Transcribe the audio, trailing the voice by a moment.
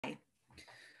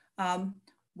Um,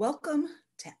 Welcome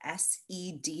to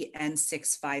SEDN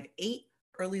 658,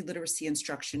 Early Literacy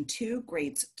Instruction 2,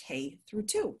 grades K through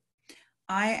 2.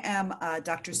 I am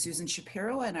Dr. Susan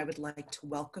Shapiro, and I would like to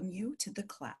welcome you to the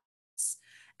class.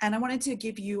 And I wanted to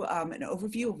give you an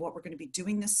overview of what we're going to be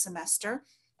doing this semester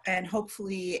and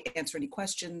hopefully answer any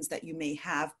questions that you may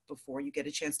have before you get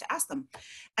a chance to ask them.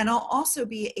 And I'll also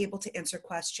be able to answer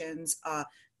questions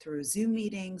through Zoom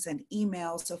meetings and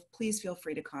emails, so please feel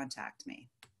free to contact me.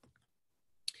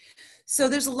 So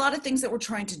there's a lot of things that we're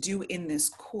trying to do in this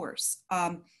course.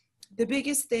 The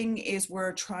biggest thing is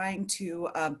we're trying to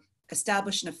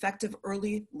establish an effective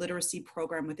early literacy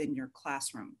program within your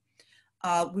classroom.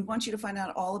 We want you to find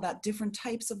out all about different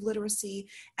types of literacy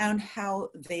and how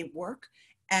they work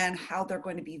and how they're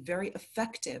going to be very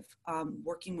effective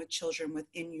working with children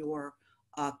within your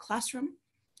classroom,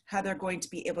 how they're going to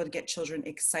be able to get children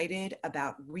excited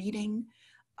about reading,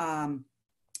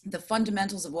 the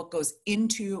fundamentals of what goes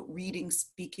into reading,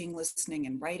 speaking, listening,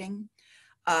 and writing,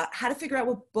 how to figure out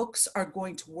what books are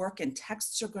going to work and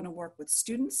texts are going to work with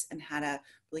students and how to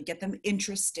really get them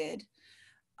interested.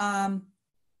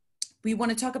 We want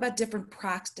to talk about different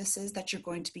practices that you're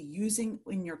going to be using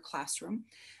in your classroom.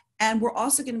 And we're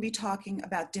also going to be talking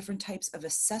about different types of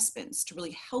assessments to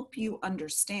really help you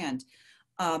understand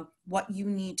what you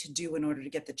need to do in order to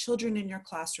get the children in your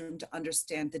classroom to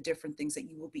understand the different things that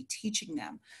you will be teaching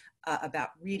them about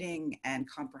reading and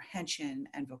comprehension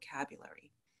and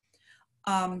vocabulary.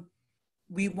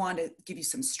 We want to give you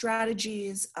some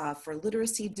strategies for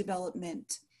literacy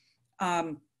development.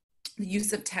 The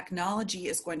use of technology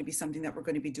is going to be something that we're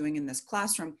going to be doing in this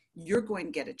classroom. You're going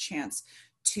to get a chance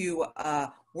to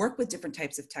work with different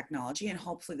types of technology, and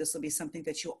hopefully this will be something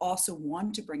that you also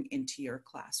want to bring into your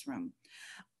classroom.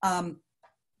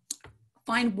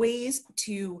 Find ways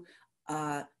to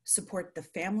support the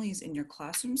families in your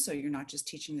classroom, so you're not just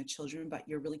teaching the children, but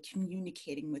you're really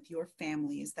communicating with your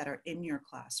families that are in your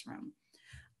classroom.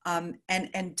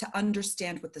 And to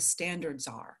understand what the standards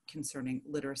are concerning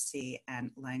literacy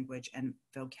and language and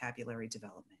vocabulary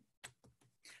development.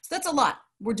 So that's a lot.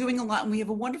 We're doing a lot, and we have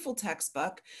a wonderful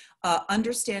textbook,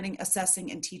 Understanding,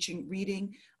 Assessing, and Teaching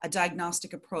Reading, a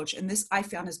Diagnostic Approach. And this I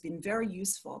found has been very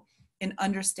useful in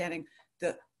understanding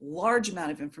the large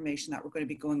amount of information that we're going to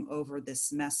be going over this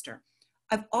semester.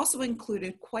 I've also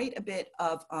included quite a bit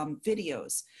of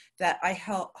videos that I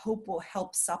hope will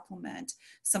help supplement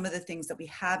some of the things that we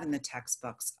have in the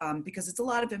textbooks, because it's a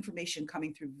lot of information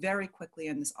coming through very quickly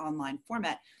in this online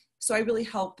format. So I really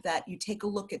hope that you take a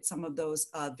look at some of those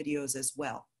videos as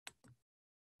well.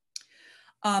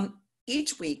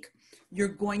 Each week, you're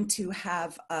going to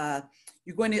have,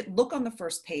 you're going to look on the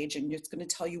first page, and it's going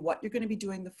to tell you what you're going to be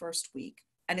doing the first week.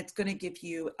 And it's going to give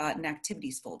you an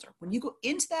activities folder. When you go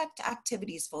into that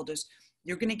activities folders,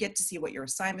 you're going to get to see what your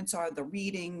assignments are, the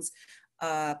readings,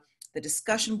 the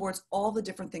discussion boards, all the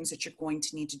different things that you're going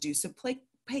to need to do. So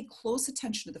pay close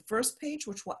attention to the first page,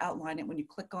 which will outline it. When you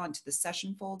click on to the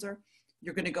session folder,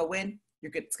 you're going to go in,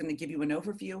 it's going to give you an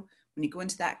overview. When you go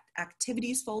into that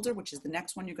activities folder, which is the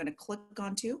next one you're going to click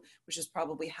onto, which is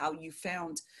probably how you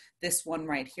found this one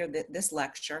right here, this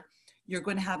lecture, you're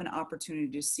going to have an opportunity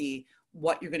to see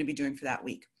what you're going to be doing for that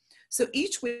week. So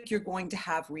each week you're going to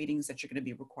have readings that you're going to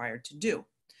be required to do.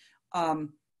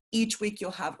 Each week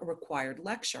you'll have a required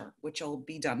lecture, which will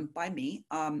be done by me,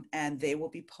 and they will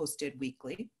be posted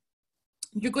weekly.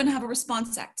 You're going to have a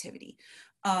response activity.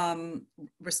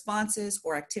 Responses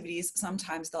or activities,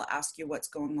 sometimes they'll ask you what's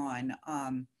going on,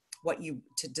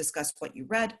 to discuss what you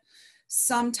read.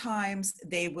 Sometimes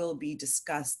they will be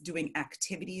doing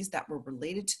activities that were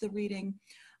related to the reading.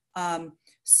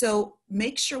 So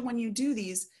make sure when you do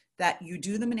these that you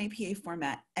do them in APA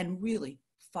format and really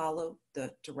follow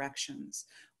the directions.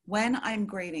 When I'm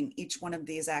grading each one of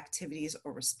these activities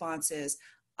or responses,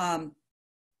 I'm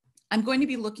going to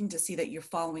be looking to see that you're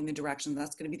following the directions.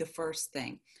 That's going to be the first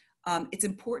thing. It's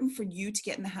important for you to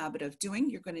get in the habit of doing.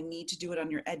 You're going to need to do it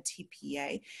on your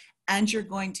EdTPA, and you're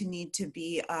going to need to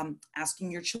be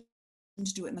asking your children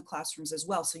to do it in the classrooms as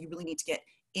well. So you really need to get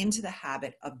into the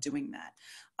habit of doing that.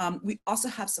 We also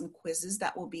have some quizzes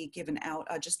that will be given out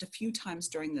just a few times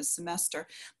during this semester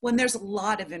when there's a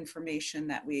lot of information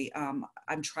that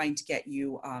I'm trying to get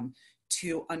you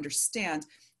to understand.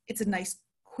 It's a nice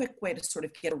quick way to sort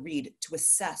of get a read to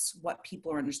assess what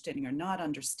people are understanding or not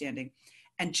understanding.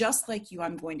 And just like you,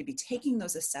 I'm going to be taking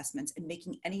those assessments and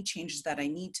making any changes that I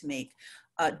need to make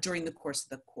during the course of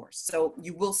the course. So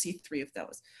you will see 3 of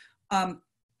those.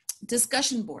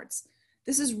 Discussion boards.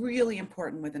 This is really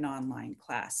important with an online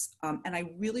class. And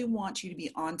I really want you to be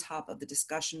on top of the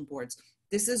discussion boards.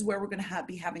 This is where we're going to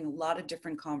be having a lot of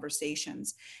different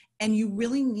conversations. And you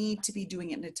really need to be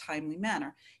doing it in a timely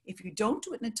manner. If you don't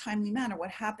do it in a timely manner, what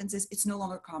happens is it's no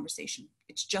longer a conversation.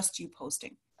 It's just you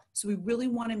posting. So we really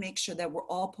want to make sure that we're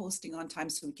all posting on time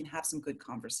so we can have some good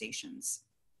conversations.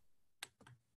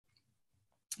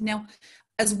 Now,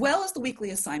 as well as the weekly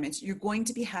assignments, you're going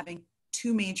to be having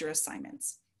 2 major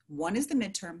assignments. One is the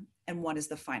midterm and one is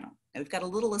the final. Now we've got a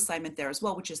little assignment there as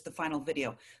well, which is the final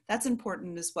video. That's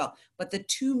important as well. But the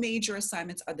 2 major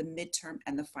assignments are the midterm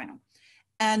and the final.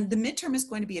 And the midterm is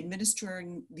going to be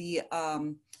administering the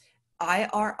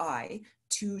IRI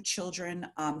to children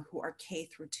who are K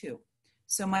through 2.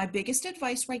 So my biggest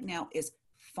advice right now is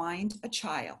find a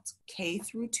child, K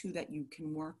through 2, that you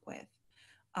can work with.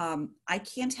 I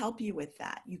can't help you with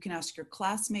that. You can ask your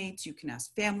classmates, you can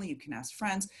ask family, you can ask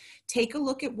friends. Take a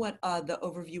look at what the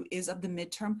overview is of the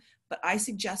midterm, but I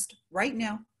suggest right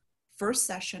now, first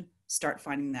session, start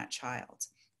finding that child.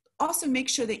 Also make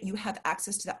sure that you have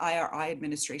access to the IRI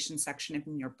administration section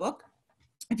in your book.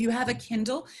 If you have a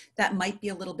Kindle, that might be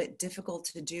a little bit difficult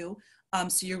to do.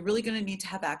 So you're really going to need to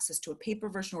have access to a paper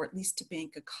version or at least to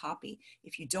bank a copy.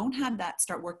 If you don't have that,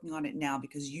 start working on it now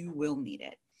because you will need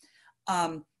it.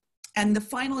 And the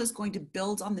final is going to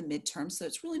build on the midterm. So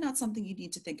it's really not something you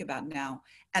need to think about now.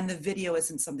 And the video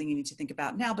isn't something you need to think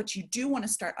about now, but you do want to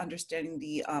start understanding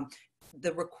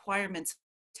the requirements,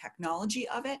 technology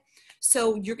of it.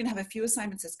 So you're going to have a few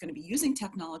assignments that's going to be using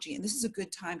technology. And this is a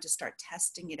good time to start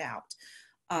testing it out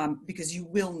because you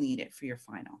will need it for your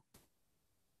final.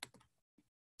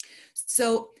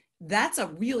 So that's a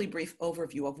really brief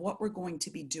overview of what we're going to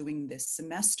be doing this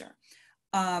semester.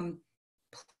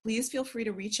 Please feel free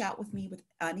to reach out with me with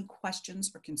any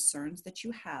questions or concerns that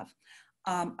you have.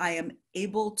 I am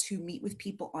able to meet with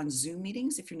people on Zoom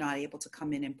meetings if you're not able to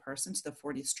come in person to the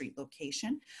 40th Street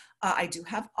location. I do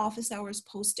have office hours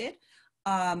posted.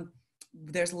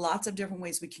 There's lots of different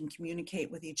ways we can communicate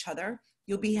with each other.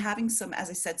 You'll be having some, as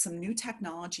I said, some new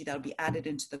technology that will be added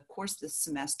into the course this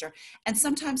semester. And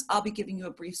sometimes I'll be giving you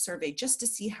a brief survey just to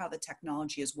see how the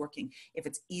technology is working, if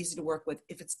it's easy to work with,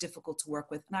 if it's difficult to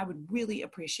work with, and I would really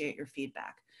appreciate your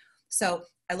feedback. So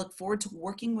I look forward to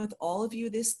working with all of you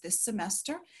this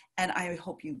semester, and I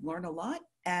hope you learn a lot,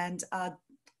 and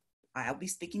I'll be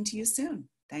speaking to you soon.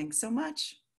 Thanks so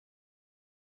much.